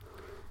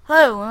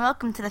Hello and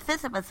welcome to the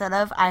 5th episode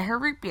of I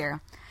Heard Root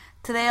Beer.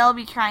 Today I'll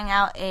be trying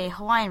out a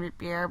Hawaiian root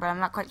beer, but I'm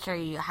not quite sure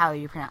how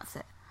you pronounce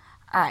it.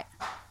 Alright.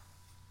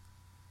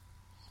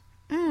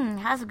 It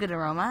has a good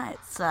aroma.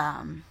 It's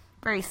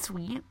very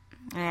sweet.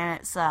 And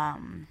it's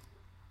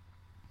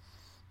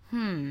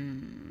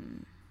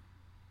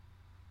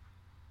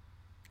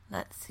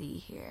let's see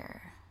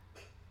here.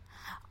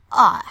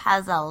 It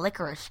has a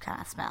licorice kind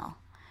of smell.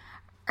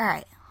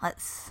 Alright,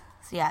 let's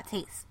see how it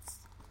tastes.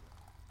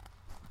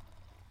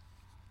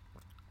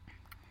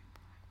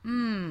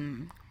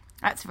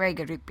 That's very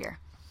good root beer.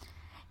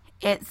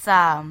 It's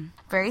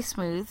very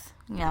smooth.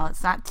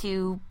 It's not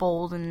too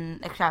bold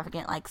and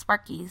extravagant like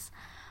Sparky's,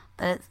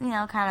 but it's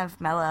kind of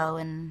mellow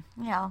and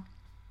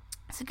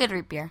it's a good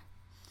root beer.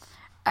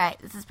 Alright,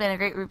 this has been a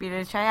great root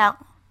beer to try out.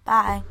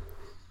 Bye.